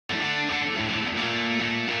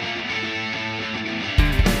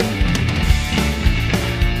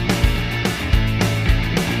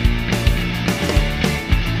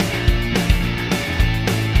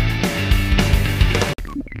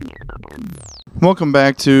Welcome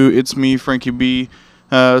back to It's Me, Frankie B.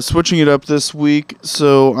 Switching it up this week,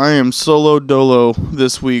 so I am solo dolo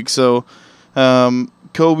this week. So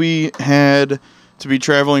Kobe had to be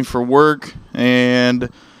traveling for work, and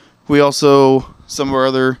we also, some of our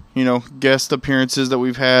other, guest appearances that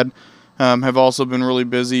we've had have also been really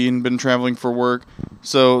busy and been traveling for work.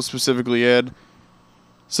 So specifically Ed.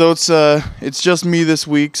 So it's just me this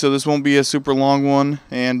week, so this won't be a super long one,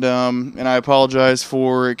 and I apologize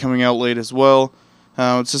for it coming out late as well.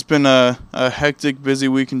 It's just been a hectic, busy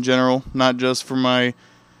week in general, not just for my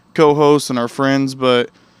co-hosts and our friends, but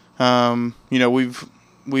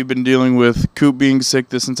we've been dealing with Coop being sick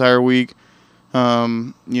this entire week.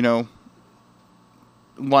 Life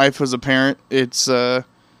as a parent, it's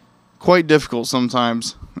quite difficult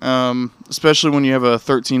sometimes, especially when you have a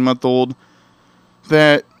 13-month-old.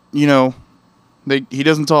 That he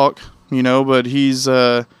doesn't talk, but he's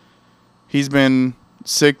been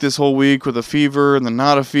sick this whole week with a fever and then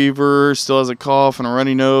not a fever, still has a cough and a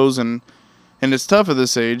runny nose, and it's tough at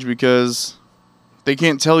this age because they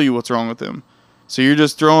can't tell you what's wrong with him. So you're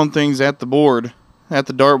just throwing things at the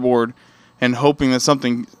dartboard, and hoping that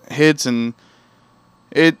something hits, and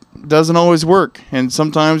it doesn't always work. And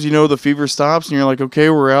sometimes, the fever stops and you're like, okay,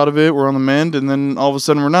 we're out of it, we're on the mend, and then all of a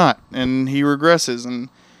sudden we're not, and he regresses. And,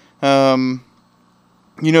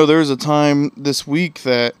 there was a time this week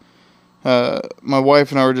that my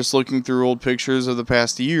wife and I were just looking through old pictures of the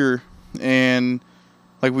past year, and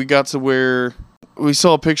we got to where we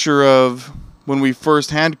saw a picture of when we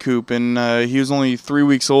first had Coop, and he was only 3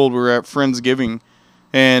 weeks old. We were at Friendsgiving,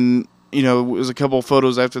 and it was a couple of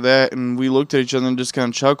photos after that, and we looked at each other and just kind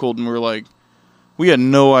of chuckled, and we were like, we had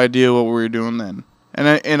no idea what we were doing then.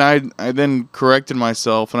 And I then corrected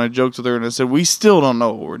myself, and I joked with her, and I said, we still don't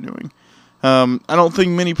know what we're doing. I don't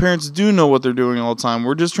think many parents do know what they're doing all the time.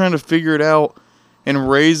 We're just trying to figure it out and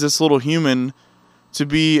raise this little human to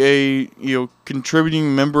be a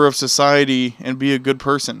contributing member of society and be a good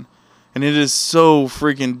person. And it is so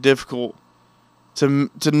freaking difficult to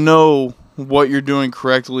know what you're doing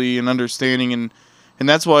correctly and understanding, and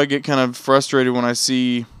that's why I get kind of frustrated when I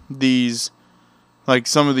see these,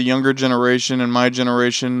 some of the younger generation and my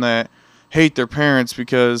generation that hate their parents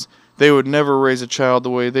because they would never raise a child the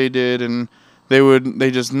way they did, and they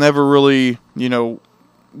just never really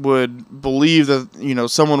would believe that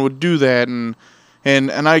someone would do that, and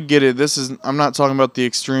I get it. I'm not talking about the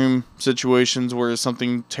extreme situations where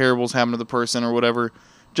something terrible's happened to the person or whatever.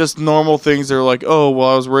 Just normal things that are like, oh, well,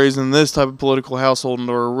 I was raised in this type of political household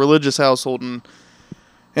or a religious household. And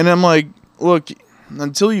I'm like, look,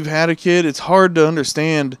 until you've had a kid, it's hard to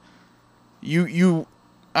understand.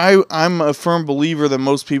 I'm a firm believer that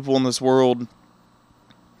most people in this world,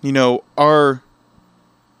 are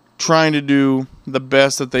trying to do the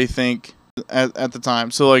best that they think at the time.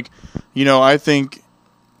 So, I think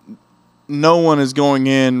no one is going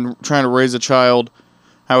in trying to raise a child.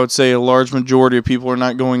 I would say a large majority of people are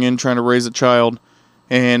not going in trying to raise a child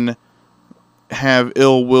and have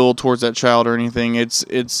ill will towards that child or anything. It's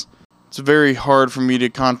very hard for me to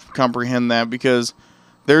comprehend that, because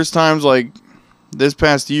there's times like this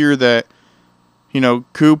past year that,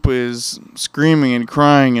 Coop is screaming and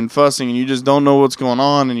crying and fussing, and you just don't know what's going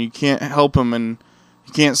on, and you can't help him, and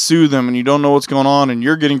you can't soothe him, and you don't know what's going on, and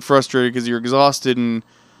you're getting frustrated because you're exhausted, and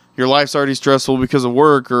your life's already stressful because of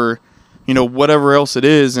work or whatever else it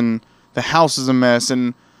is, and the house is a mess,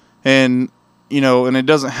 and it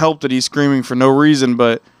doesn't help that he's screaming for no reason,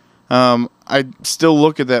 but I still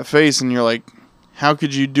look at that face, and you're like, how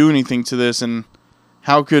could you do anything to this, and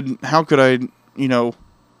how could I,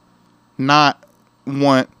 not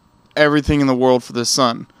want everything in the world for this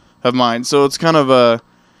son of mine? So it's kind of a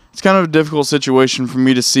difficult situation for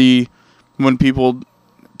me to see when people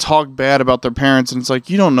talk bad about their parents, and it's like,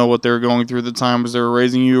 you don't know what they were going through at the time as they were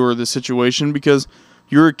raising you or the situation, because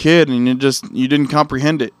you were a kid and you didn't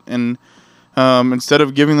comprehend it. And instead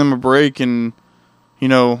of giving them a break and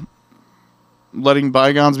letting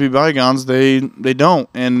bygones be bygones, they don't.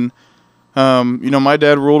 And my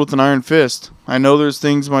dad ruled with an iron fist. I know there's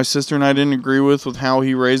things my sister and I didn't agree with how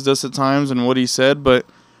he raised us at times and what he said, but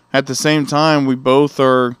at the same time, we both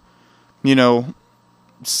are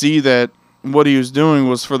see that what he was doing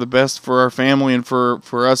was for the best for our family and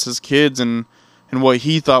for us as kids, and what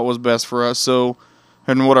he thought was best for us. So,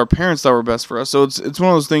 and what our parents thought were best for us. So it's one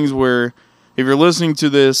of those things where if you're listening to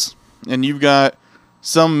this and you've got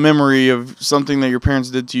some memory of something that your parents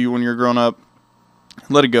did to you when you're growing up,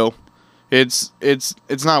 let it go. It's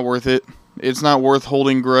not worth it. It's not worth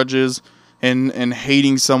holding grudges and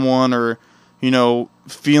hating someone or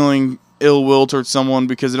feeling ill will towards someone,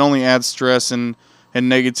 because it only adds stress and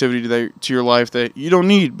negativity to your life that you don't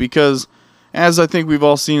need, because as I think we've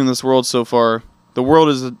all seen in this world so far, the world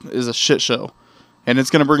is a shit show, and it's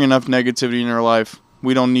going to bring enough negativity in our life.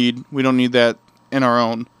 We don't need that in our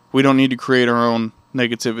own. We don't need to create our own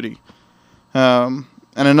negativity. And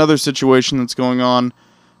another situation that's going on,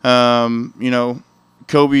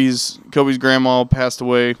 Kobe's grandma passed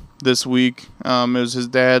away this week. It was his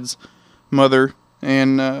dad's mother,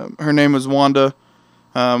 and her name was Wanda.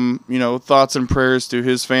 Thoughts and prayers to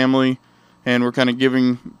his family, and we're kind of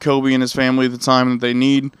giving Kobe and his family the time that they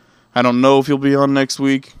need. I don't know if he'll be on next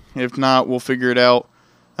week. If not, we'll figure it out.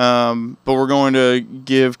 But we're going to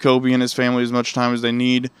give Kobe and his family as much time as they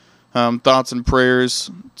need. Thoughts and prayers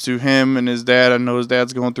to him and his dad. I know his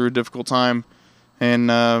dad's going through a difficult time. And,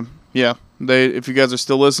 if you guys are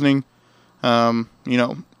still listening,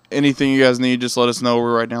 anything you guys need, just let us know.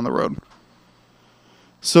 We're right down the road.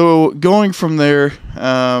 So going from there,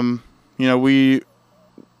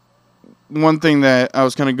 one thing that I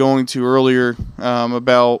was kind of going to earlier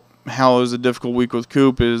about how it was a difficult week with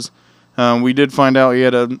Coop is we did find out he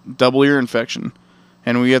had a double ear infection,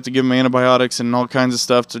 and we had to give him antibiotics and all kinds of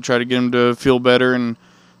stuff to try to get him to feel better. And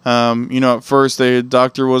at first the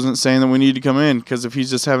doctor wasn't saying that we need to come in because if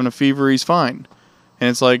he's just having a fever, he's fine. And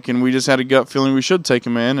it's like, and we just had a gut feeling we should take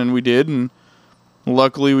him in, and we did, and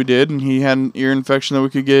luckily we did, and he had an ear infection that we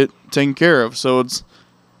could get taken care of. So it's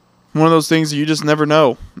one of those things that you just never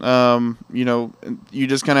know. You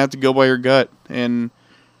just kind of have to go by your gut. And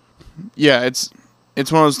yeah, it's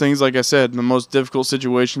one of those things, like I said, the most difficult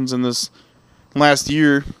situations in this last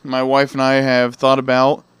year my wife and I have talked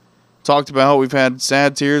about. We've had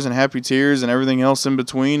sad tears and happy tears and everything else in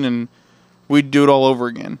between, and we'd do it all over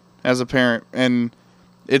again as a parent. And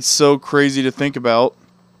it's so crazy to think about,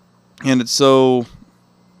 and it's so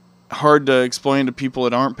hard to explain to people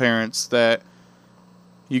that aren't parents that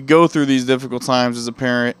you go through these difficult times as a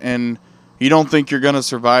parent and you don't think you're going to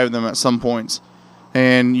survive them at some points.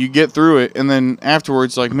 And you get through it, and then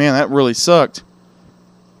afterwards, like, man, that really sucked.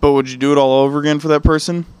 But would you do it all over again for that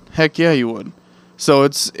person? Heck yeah, you would. So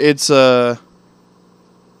it's just one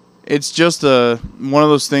of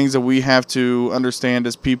those things that we have to understand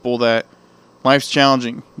as people, that life's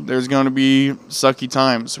challenging. There's going to be sucky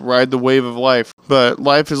times. Ride the wave of life. But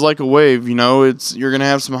life is like a wave, you're going to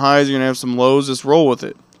have some highs, you're going to have some lows. Just roll with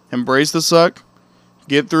it. Embrace the suck,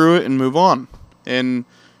 get through it, and move on. And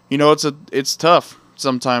it's tough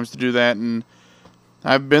sometimes to do that, and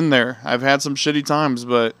I've been there. I've had some shitty times,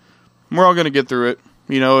 but we're all going to get through it.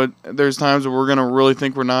 There's times where we're going to really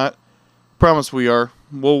think we're not. Promise we are.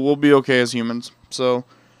 We'll be okay as humans. So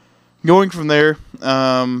going from there,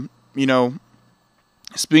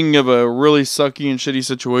 speaking of a really sucky and shitty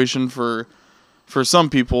situation for some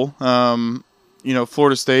people,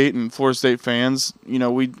 Florida State and Florida State fans,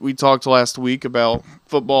 we talked last week about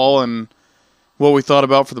football and what we thought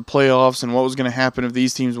about for the playoffs and what was going to happen if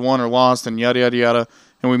these teams won or lost and yada, yada, yada.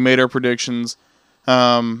 And we made our predictions.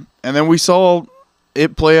 And then we saw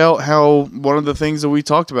it play out how one of the things that we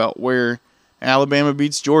talked about, where Alabama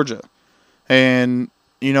beats Georgia. And,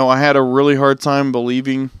 I had a really hard time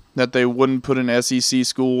believing that they wouldn't put an SEC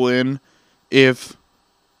school in if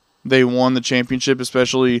they won the championship,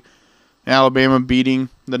 especially Alabama beating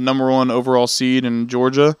the number 1 overall seed in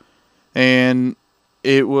Georgia. And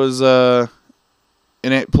it was, and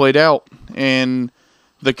it played out. And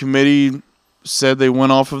the committee said they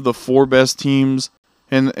went off of the 4 best teams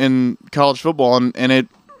in college football. And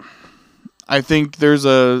I think there's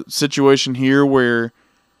a situation here where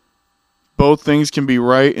both things can be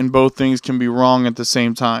right and both things can be wrong at the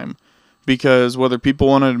same time. Because whether people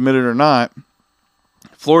want to admit it or not,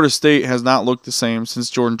 Florida State has not looked the same since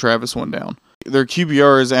Jordan Travis went down. Their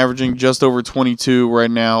QBR is averaging just over 22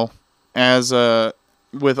 right now, as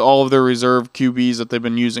with all of their reserve QBs that they've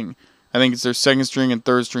been using. I think it's their second string and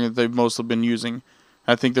third string that they've mostly been using.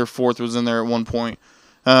 I think their fourth was in there at one point.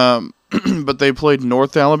 But they played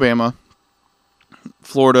North Alabama,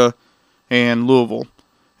 Florida, and Louisville.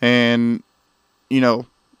 And,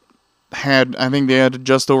 I think they had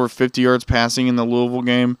just over 50 yards passing in the Louisville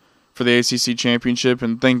game for the ACC championship.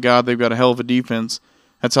 And thank God they've got a hell of a defense.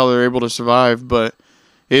 That's how they're able to survive. But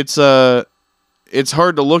it's hard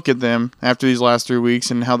to look at them after these last 3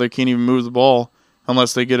 weeks and how they can't even move the ball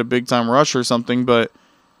unless they get a big-time rush or something,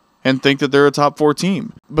 and think that they're a top 4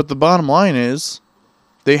 team. But the bottom line is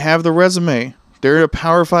they have the resume. They're in a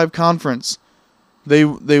Power 5 conference. They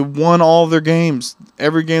won all of their games.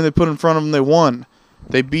 Every game they put in front of them, they won.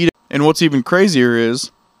 They beat it. And what's even crazier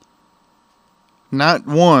is not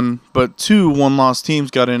 1, but 2 one-loss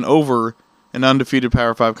teams got in over an undefeated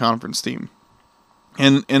Power 5 conference team.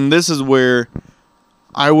 And this is where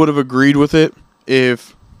I would have agreed with it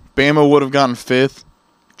if Bama would have gotten 5th,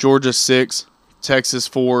 Georgia 6, Texas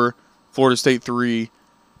 4, Florida State 3,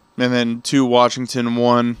 and then 2 Washington,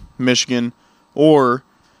 1 Michigan. Or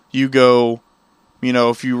you go,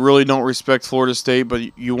 if you really don't respect Florida State,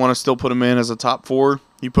 but you want to still put them in as a top 4,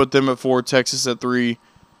 you put them at 4, Texas at 3,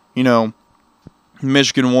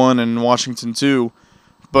 Michigan 1 and Washington 2.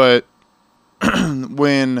 But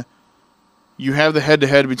when you have the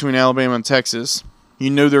head-to-head between Alabama and Texas,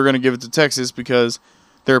 they're going to give it to Texas because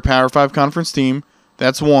they're a Power 5 conference team.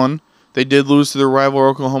 That's one. They did lose to their rival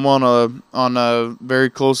Oklahoma on a very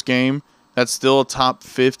close game. That's still a top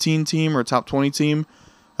 15 team or top 20 team,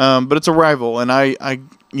 but it's a rival, and I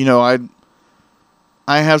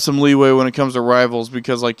have some leeway when it comes to rivals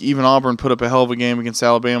because even Auburn put up a hell of a game against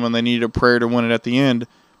Alabama, and they needed a prayer to win it at the end,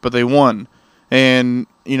 but they won, and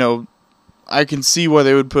I can see why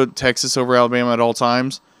they would put Texas over Alabama at all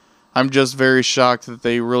times. I'm just very shocked that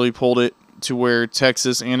they really pulled it to where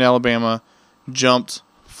Texas and Alabama jumped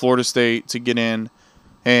Florida State to get in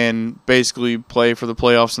and basically play for the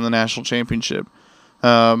playoffs and the national championship.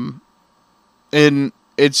 And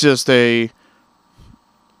it's just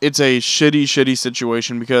it's a shitty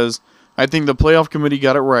situation because I think the playoff committee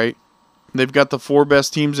got it right. They've got the 4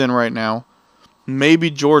 best teams in right now. Maybe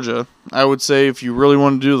Georgia. I would say if you really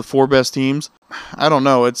want to do the 4 best teams, I don't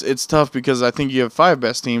know. It's tough because I think you have 5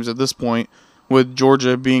 best teams at this point, with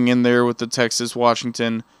Georgia being in there with the Texas,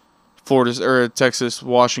 Washington, Texas,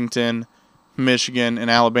 Washington, Michigan, and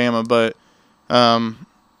Alabama. But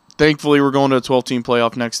thankfully, we're going to a 12-team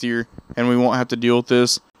playoff next year, and we won't have to deal with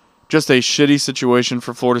this. Just a shitty situation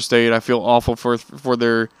for Florida State. I feel awful for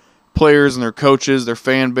their players and their coaches, their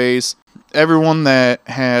fan base, everyone that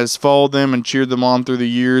has followed them and cheered them on through the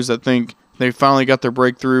years. I think they finally got their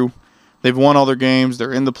breakthrough. They've won all their games.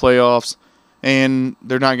 They're in the playoffs, and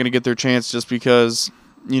they're not going to get their chance just because,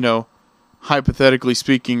 hypothetically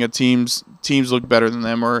speaking, teams look better than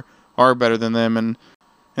them or are better than them.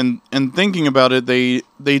 And thinking about it,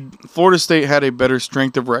 Florida State had a better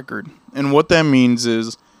strength of record, and what that means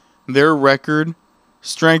is their record,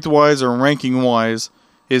 strength-wise or ranking-wise,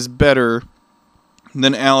 is better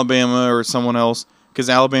than Alabama or someone else, because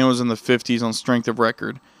Alabama was in the 50s on strength of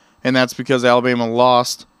record, and that's because Alabama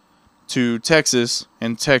lost to Texas,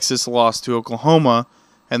 and Texas lost to Oklahoma,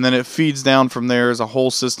 and then it feeds down from there as a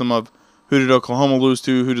whole system of who did Oklahoma lose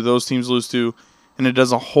to, who did those teams lose to, and it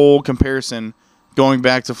does a whole comparison going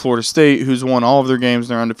back to Florida State, who's won all of their games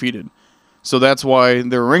and they're undefeated. So that's why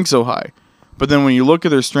they're ranked so high. But then when you look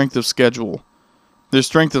at their strength of schedule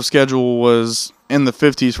was in the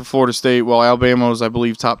 50s for Florida State, while Alabama was, I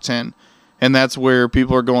believe, top 10. And that's where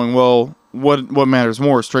people are going, well, what matters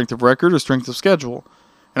more, strength of record or strength of schedule?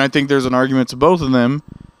 And I think there's an argument to both of them.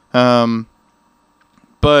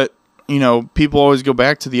 But, people always go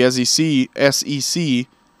back to the SEC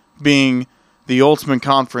being the ultimate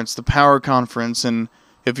conference, the power conference. And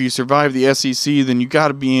if you survive the SEC, then you got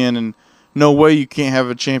to be in. And no way you can't have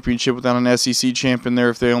a championship without an SEC champion there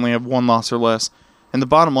if they only have 1 loss or less. And the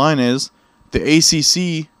bottom line is the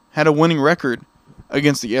ACC had a winning record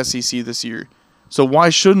against the SEC this year. So why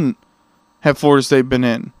shouldn't have Florida State been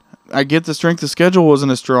in? I get the strength of schedule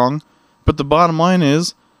wasn't as strong, but the bottom line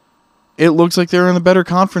is it looks like they're in a better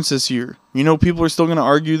conference this year. People are still going to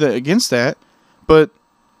argue that against that, but,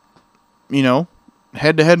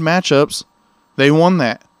 head-to-head matchups, they won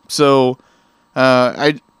that. So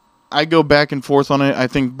I go back and forth on it. I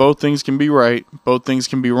think both things can be right. Both things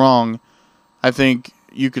can be wrong. I think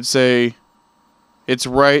you could say it's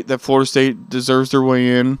right that Florida State deserves their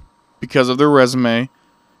way in because of their resume.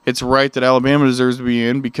 It's right that Alabama deserves to be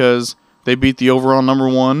in because they beat the overall number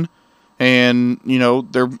 1. And,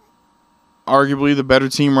 they're arguably the better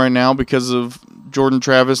team right now because of Jordan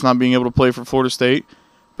Travis not being able to play for Florida State.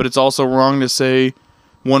 But it's also wrong to say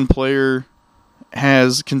one player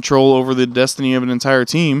has control over the destiny of an entire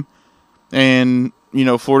team. And,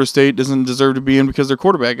 Florida State doesn't deserve to be in because their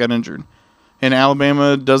quarterback got injured. And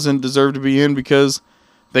Alabama doesn't deserve to be in because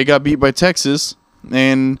they got beat by Texas,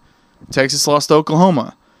 and Texas lost to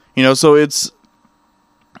Oklahoma. So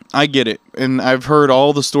I get it. And I've heard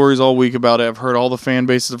all the stories all week about it. I've heard all the fan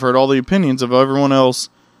bases. I've heard all the opinions of everyone else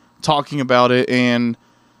talking about it, and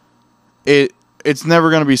it's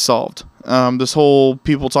never going to be solved. This whole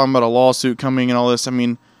people talking about a lawsuit coming and all this,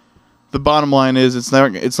 the bottom line is it's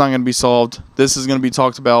not going to be solved. This is going to be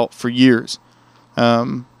talked about for years.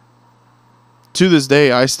 To this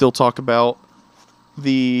day, I still talk about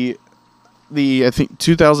the I think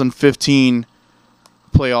 2015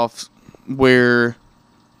 playoffs where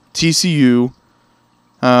TCU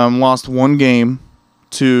lost 1 game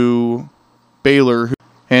to Baylor,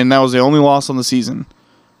 and that was the only loss on the season.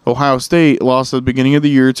 Ohio State lost at the beginning of the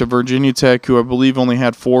year to Virginia Tech, who I believe only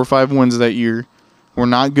had 4 or 5 wins that year. Were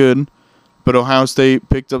not good, but Ohio State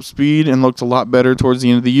picked up speed and looked a lot better towards the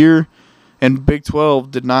end of the year. And Big 12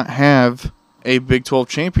 did not have a Big 12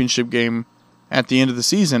 championship game at the end of the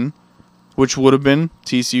season, which would have been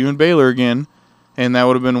TCU and Baylor again, and that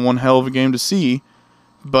would have been one hell of a game to see.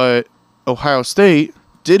 But Ohio State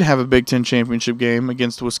did have a Big 10 championship game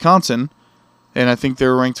against Wisconsin, and I think they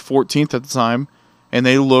were ranked 14th at the time, and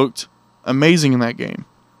they looked amazing in that game.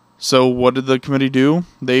 So what did the committee do?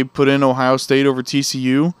 They put in Ohio State over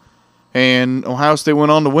TCU, and Ohio State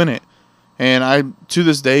went on to win it. And I, to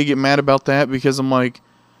this day, get mad about that because I'm like,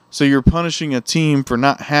 so you're punishing a team for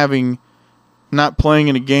not playing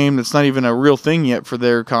in a game that's not even a real thing yet for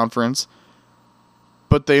their conference,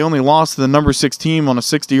 but they only lost to the number 6 team on a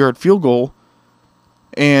 60-yard field goal,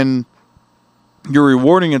 and you're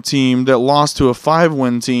rewarding a team that lost to a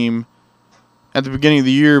 5-win team at the beginning of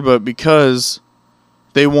the year, but because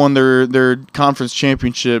they won their conference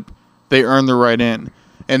championship, they earned the right in.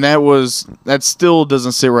 And that still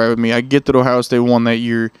doesn't sit right with me. I get that Ohio State won that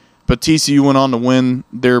year, but TCU went on to win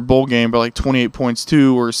their bowl game by like 28 points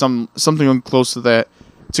too, or something close to that,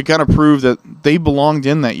 to kind of prove that they belonged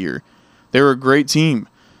in that year. They were a great team.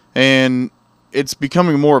 And it's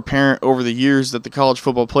becoming more apparent over the years that the College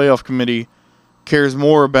Football Playoff Committee cares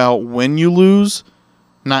more about when you lose,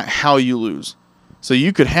 not how you lose. So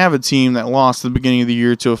you could have a team that lost at the beginning of the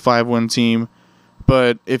year to a 5-win team,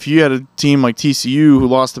 but if you had a team like TCU who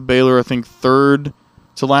lost to Baylor, I think third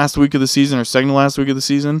to last week of the season or second to last week of the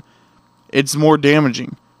season, it's more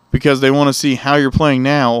damaging because they want to see how you're playing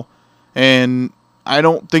now, and I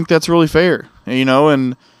don't think that's really fair,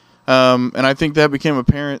 and I think that became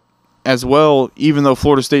apparent as well, even though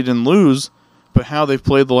Florida State didn't lose, but how they've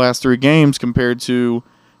played the last 3 games compared to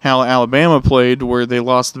how Alabama played, where they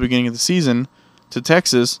lost at the beginning of the season to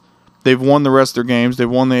Texas. They've won the rest of their games. They've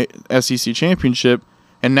won the SEC championship,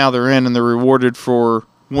 and now they're in, and they're rewarded for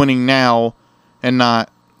winning now and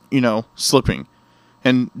not, slipping.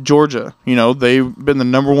 And Georgia, they've been the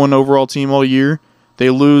number 1 overall team all year. They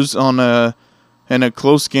lose in a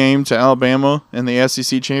close game to Alabama in the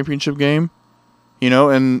SEC championship game,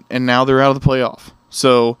 and now they're out of the playoff.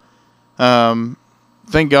 So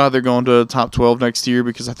thank God they're going to the top 12 next year,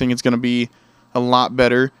 because I think it's going to be a lot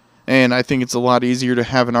better. And I think it's a lot easier to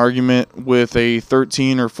have an argument with a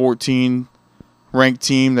 13 or 14 ranked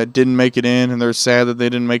team that didn't make it in, and they're sad that they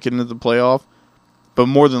didn't make it into the playoff. But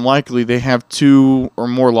more than likely, they have 2 or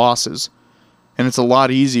more losses. And it's a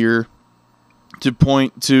lot easier to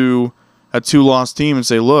point to a 2-loss team and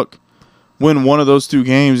say, look, win one of those 2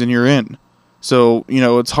 games and you're in. So,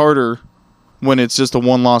 it's harder when it's just a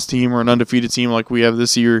 1-loss team or an undefeated team like we have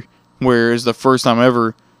this year, where it's the first time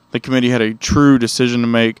ever the committee had a true decision to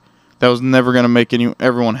make that was never going to make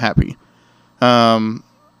everyone happy. Top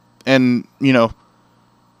 12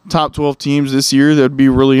 teams this year, that would be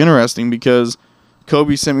really interesting, because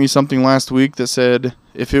Kobe sent me something last week that said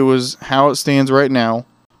if it was how it stands right now.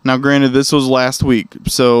 Now, granted, this was last week,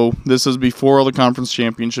 so this was before all the conference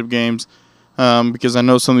championship games, because I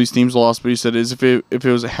know some of these teams lost, but he said if it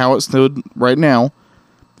was how it stood right now,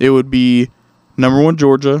 it would be number 1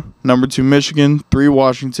 Georgia, number 2 Michigan, 3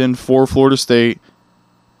 Washington, 4 Florida State,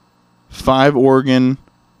 5 Oregon,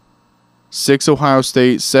 6 Ohio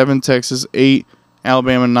State, 7 Texas, 8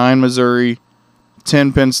 Alabama, 9 Missouri,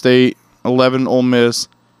 10 Penn State, 11 Ole Miss,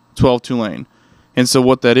 12 Tulane. And so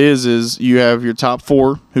what that is you have your top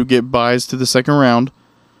 4 who get byes to the second round,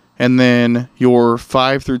 and then your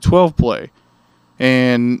 5 through 12 play.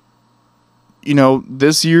 And,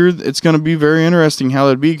 this year it's going to be very interesting how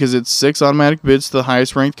that'd be, because it's 6 automatic bids to the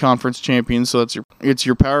highest ranked conference champion. So it's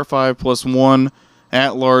your Power 5 plus 1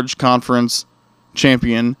 at-large conference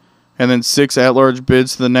champion, and then 6 at-large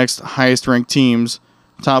bids to the next highest ranked teams.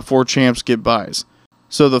 Top 4 champs get byes.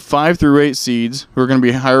 So the 5 through 8 seeds, who are going to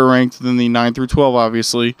be higher ranked than the 9 through 12,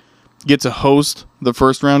 obviously, get to host the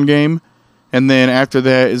first round game, and then after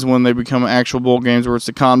that is when they become actual bowl games, where it's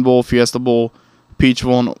the Cotton Bowl, Fiesta Bowl, Peach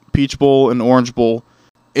Bowl, and Orange Bowl.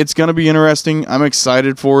 It's going to be interesting. I'm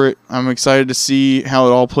excited for it. I'm excited to see how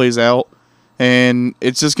it all plays out, and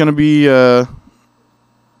it's just going to be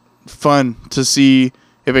fun to see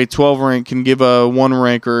if a 12 rank can give a 1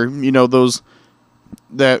 rank, or those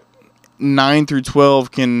that 9 through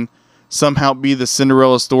 12 can somehow be the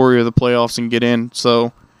Cinderella story of the playoffs and get in.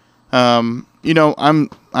 So I'm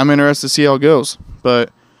interested to see how it goes.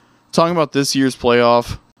 But talking about this year's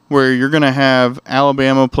playoff, where you're going to have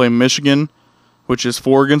Alabama play Michigan, which is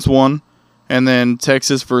 4-1, and then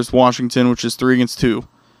Texas versus Washington, which is 3-2.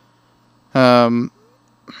 On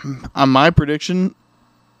my prediction,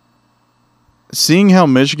 seeing how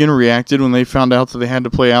Michigan reacted when they found out that they had to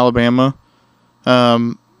play Alabama,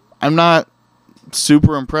 I'm not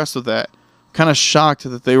super impressed with that. Kind of shocked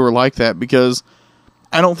that they were like that, because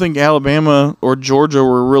I don't think Alabama or Georgia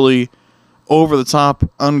were really over-the-top,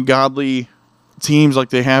 ungodly teams like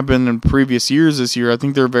they have been in previous years this year. I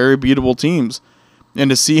think they're very beatable teams. And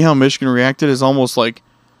to see how Michigan reacted as almost like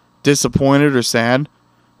disappointed or sad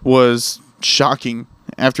was shocking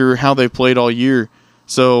after how they played all year.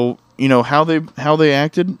 So, how they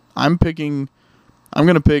acted, I'm going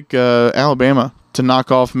to pick Alabama to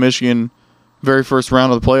knock off Michigan very first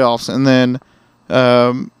round of the playoffs. And then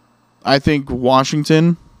I think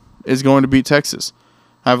Washington is going to beat Texas.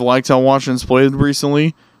 I've liked how Washington's played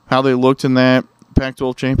recently. How they looked in that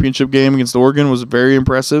Pac-12 championship game against Oregon was very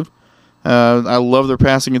impressive. I love their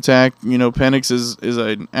passing attack. Penix is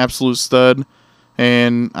an absolute stud,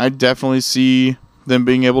 and I definitely see them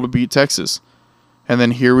being able to beat Texas. And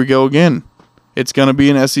then here we go again. It's going to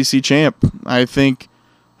be an SEC champ. I think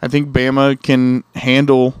Bama can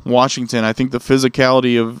handle Washington. I think the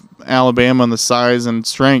physicality of Alabama and the size and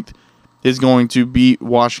strength is going to beat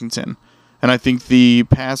Washington. And I think the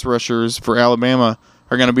pass rushers for Alabama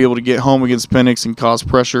are going to be able to get home against Penix and cause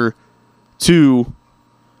pressure to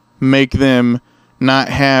make them not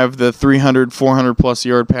have the 300, 400-plus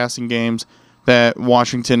yard passing games that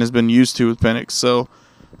Washington has been used to with Penix. So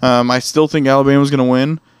I still think Alabama's going to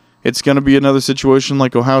win. It's going to be another situation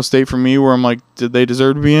like Ohio State for me where I'm like, did they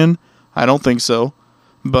deserve to be in? I don't think so.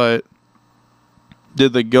 But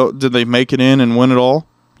did they make it in and win it all?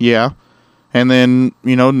 Yeah. And then,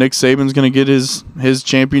 Nick Saban's going to get his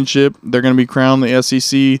championship. They're going to be crowned the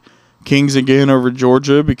SEC kings again over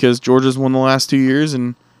Georgia, because Georgia's won the last 2 years,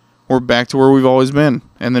 and we're back to where we've always been.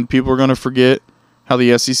 And then people are going to forget how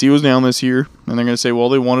the SEC was down this year, and they're going to say, well,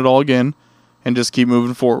 they won it all again, and just keep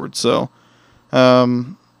moving forward. So, I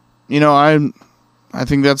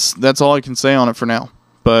think that's all I can say on it for now.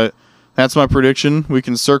 But that's my prediction. We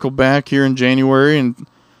can circle back here in January, and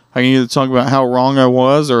I can either talk about how wrong I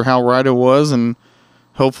was or how right I was, and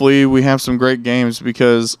hopefully we have some great games,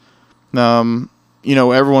 because,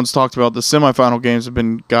 everyone's talked about the semifinal games have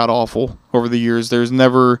been god-awful over the years.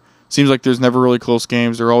 Seems like there's never really close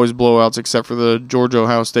games. They're always blowouts, except for the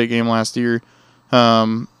Georgia-Ohio State game last year.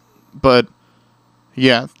 But,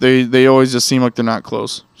 yeah, they always just seem like they're not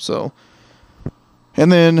close. So,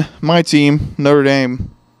 and then my team, Notre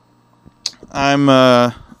Dame, I'm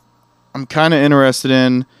kind of interested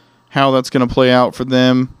in how that's going to play out for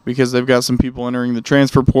them, because they've got some people entering the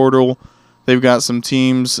transfer portal. They've got some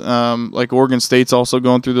teams like Oregon State's also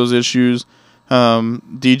going through those issues.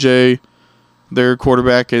 DJ, their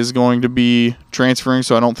quarterback, is going to be transferring,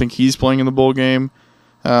 so I don't think he's playing in the bowl game.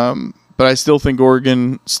 But I still think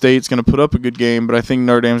Oregon State's going to put up a good game, but I think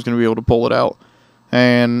Notre Dame's going to be able to pull it out.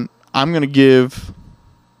 And I'm going to give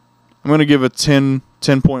a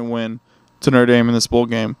 10-point win to Notre Dame in this bowl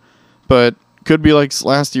game. But could be like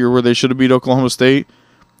last year where they should have beat Oklahoma State.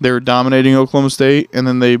 They were dominating Oklahoma State, and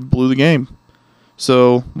then they blew the game.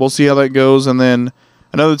 So we'll see how that goes. And then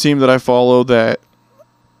another team that I follow that,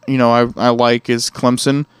 I like is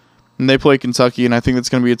Clemson. And they play Kentucky, and I think that's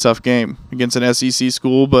going to be a tough game against an SEC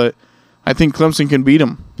school. But I think Clemson can beat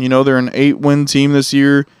them. They're an 8-win team this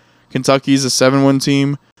year. Kentucky's a 7-win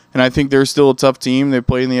team. And I think they're still a tough team. They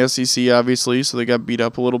play in the SEC, obviously, so they got beat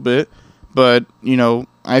up a little bit. But,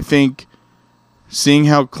 I think seeing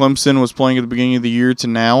how Clemson was playing at the beginning of the year to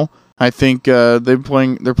now, I think they're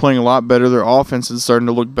playing a lot better. Their offense is starting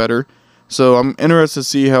to look better. So I'm interested to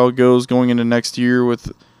see how it goes going into next year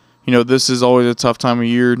with, this is always a tough time of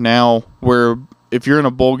year now where if you're in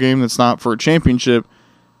a bowl game that's not for a championship,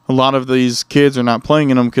 a lot of these kids are not playing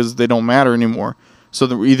in them because they don't matter anymore. So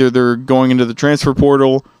they're going into the transfer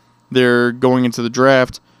portal, they're going into the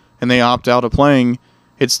draft, and they opt out of playing.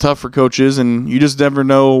 It's tough for coaches, and you just never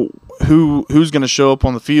know who's going to show up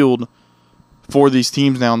on the field for these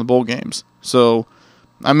teams now in the bowl games. So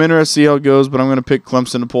I'm interested to see how it goes, but I'm going to pick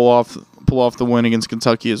Clemson to pull off the win against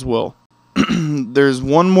Kentucky as well. There's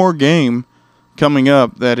one more game coming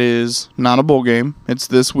up that is not a bowl game. It's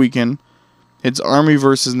this weekend. It's Army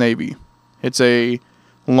versus Navy. It's a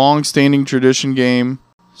long-standing tradition game.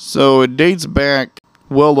 So it dates back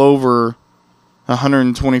well over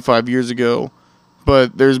 125 years ago.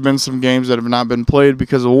 But there's been some games that have not been played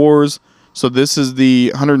because of wars. So this is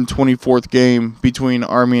the 124th game between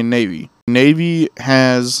Army and Navy. Navy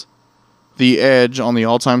has the edge on the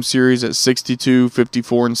all-time series at 62,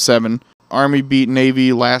 54, and 7. Army beat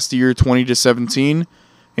Navy last year 20-17.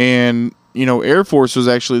 And, Air Force was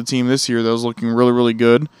actually the team this year that was looking really, really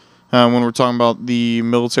good when we're talking about the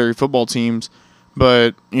military football teams.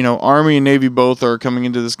 But, Army and Navy both are coming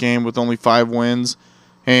into this game with only 5 wins.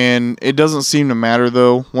 And it doesn't seem to matter,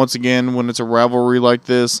 though. Once again, when it's a rivalry like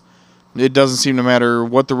this, it doesn't seem to matter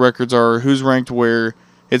what the records are, who's ranked where.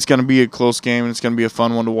 It's going to be a close game, and it's going to be a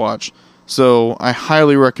fun one to watch. So I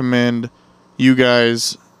highly recommend you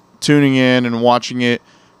guys tuning in and watching it,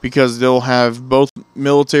 because they'll have both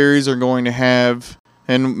militaries are going to have,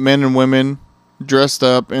 and men and women dressed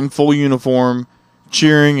up in full uniform,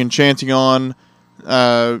 cheering and chanting on.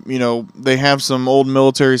 They have some old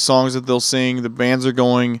military songs that they'll sing. The bands are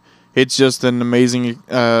going. It's just an amazing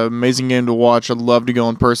game to watch. I'd love to go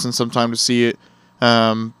in person sometime to see it.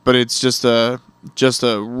 But it's just a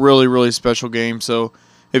really, really special game. So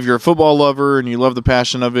if you're a football lover and you love the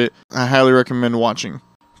passion of it, I highly recommend watching.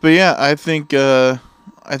 But yeah, I think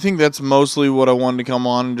that's mostly what I wanted to come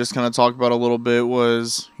on and just kind of talk about a little bit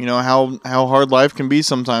was, how hard life can be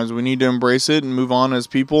sometimes. We need to embrace it and move on as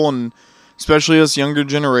people, and especially us younger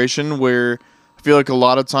generation, where I feel like a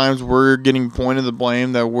lot of times we're getting pointed the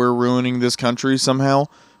blame that we're ruining this country somehow,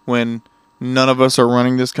 when none of us are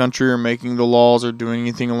running this country or making the laws or doing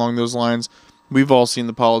anything along those lines. We've all seen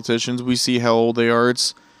the politicians. We see how old they are.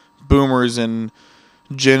 It's boomers and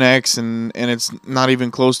Gen X, and it's not even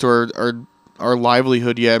close to our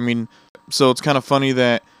livelihood yet. I mean, so it's kind of funny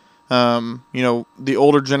that, the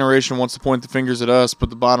older generation wants to point the fingers at us, but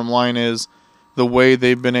the bottom line is the way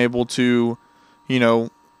they've been able to,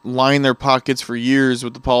 line their pockets for years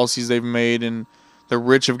with the policies they've made, and the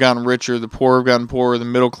rich have gotten richer, the poor have gotten poorer, the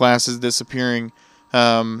middle class is disappearing.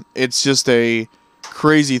 It's just a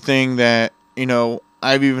crazy thing that,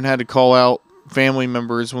 I've even had to call out family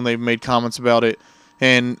members when they've made comments about it,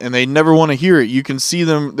 and they never want to hear it. You can see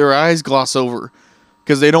their eyes gloss over,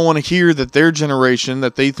 because they don't want to hear that their generation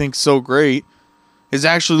that they think so great is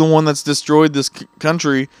actually the one that's destroyed this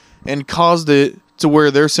country and caused it to where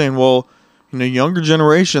they're saying, well, younger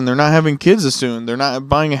generation, they're not having kids as soon. They're not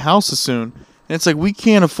buying a house as soon. And it's like, we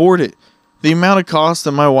can't afford it. The amount of cost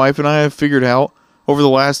that my wife and I have figured out over the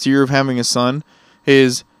last year of having a son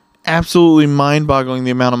is absolutely mind-boggling,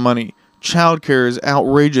 the amount of money. Childcare is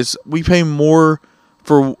outrageous. We pay more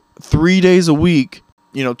for 3 days a week,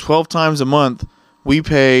 12 times a month. We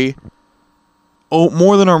pay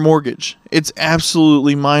more than our mortgage. It's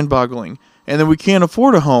absolutely mind-boggling. And then we can't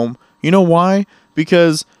afford a home. You know why?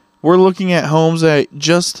 Because we're looking at homes that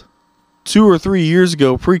just 2 or 3 years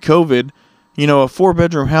ago, pre-COVID, a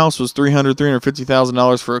 4-bedroom house was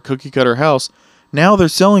 $350,000 for a cookie-cutter house. Now they're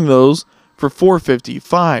selling those for $450,000,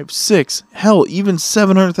 $500,000, $600,000, hell, even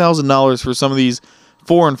 $700,000 for some of these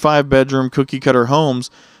 4 and 5 bedroom cookie-cutter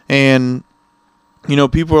homes. And,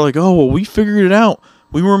 people are like, oh, well, we figured it out.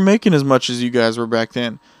 We weren't making as much as you guys were back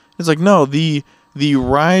then. It's like, no, the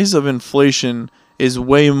rise of inflation is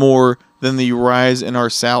way more than the rise in our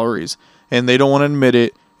salaries. And they don't want to admit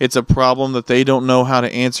it. It's a problem that they don't know how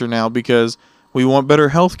to answer now, because we want better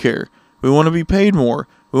health care. We want to be paid more.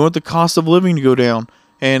 We want the cost of living to go down.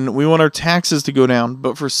 And we want our taxes to go down.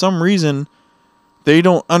 But for some reason, they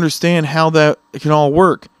don't understand how that can all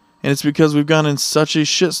work. And it's because we've gone in such a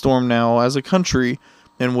shitstorm now as a country,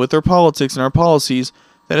 and with our politics and our policies,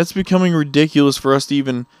 that it's becoming ridiculous for us to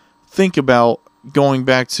even think about going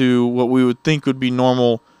back to what we would think would be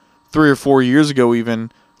normal 3 or 4 years ago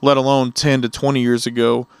even, let alone 10 to 20 years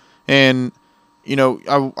ago. And,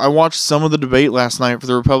 I watched some of the debate last night for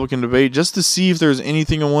the Republican debate just to see if there's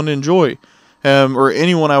anything I want to enjoy, or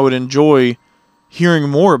anyone I would enjoy hearing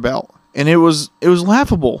more about. And it was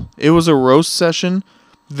laughable. It was a roast session.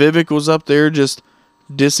 Vivek was up there just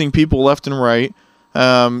dissing people left and right.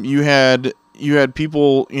 You had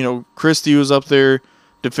people, Christie was up there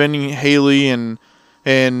defending Haley, and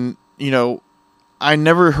I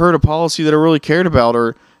never heard a policy that I really cared about,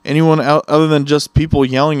 or anyone other than just people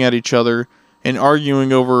yelling at each other and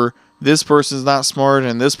arguing over this person's not smart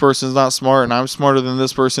and this person's not smart and I'm smarter than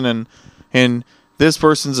this person and this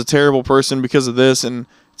person's a terrible person because of this. And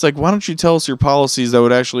it's like, why don't you tell us your policies that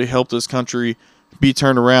would actually help this country be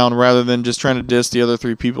turned around, rather than just trying to diss the other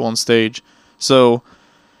 3 people on stage? So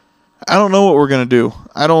I don't know what we're going to do.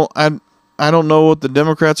 I don't know what the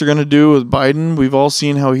Democrats are going to do with Biden. We've all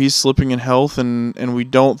seen how he's slipping in health, and we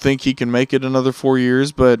don't think he can make it another 4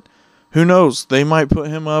 years, but who knows? They might put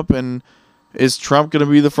him up, and is Trump going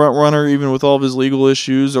to be the front runner even with all of his legal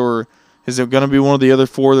issues, or is it going to be one of the other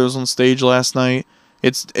 4 that was on stage last night?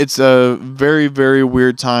 It's a very, very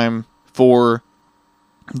weird time for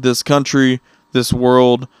this country, this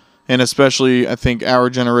world, and especially, I think, our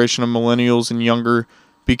generation of millennials and younger,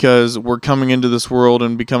 because we're coming into this world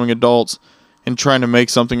and becoming adults and trying to make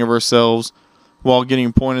something of ourselves while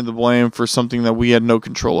getting pointed the blame for something that we had no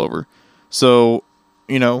control over. So,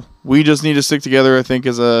 we just need to stick together, I think,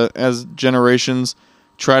 as generations,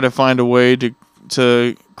 try to find a way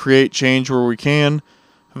to create change where we can,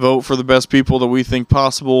 vote for the best people that we think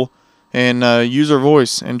possible, and use our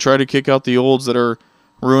voice and try to kick out the olds that are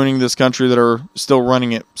ruining this country, that are still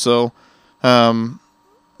running it. So,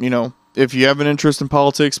 if you have an interest in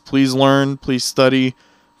politics, please learn, please study,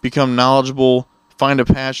 become knowledgeable, find a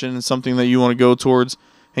passion and something that you want to go towards,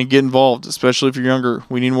 and get involved, especially if you're younger.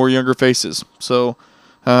 We need more younger faces. So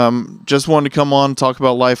just wanted to come on, talk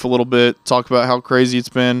about life a little bit, talk about how crazy it's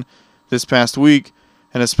been this past week,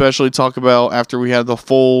 and especially talk about after we had the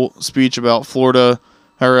full speech about Florida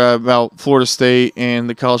State and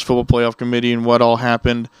the College Football Playoff Committee and what all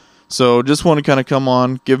happened. So just want to kind of come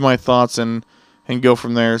on, give my thoughts, and go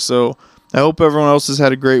from there. So I hope everyone else has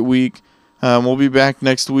had a great week. We'll be back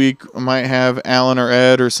next week. I might have Alan or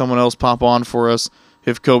Ed or someone else pop on for us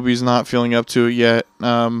if Kobe's not feeling up to it yet.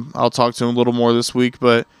 I'll talk to him a little more this week.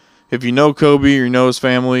 But if you know Kobe or you know his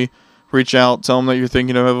family, reach out, tell him that you're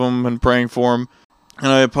thinking of him and praying for him. And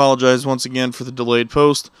I apologize once again for the delayed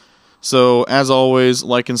post. So as always,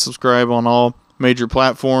 like and subscribe on all major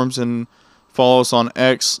platforms and follow us on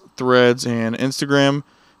X, Threads, and Instagram.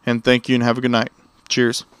 And thank you and have a good night.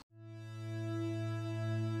 Cheers.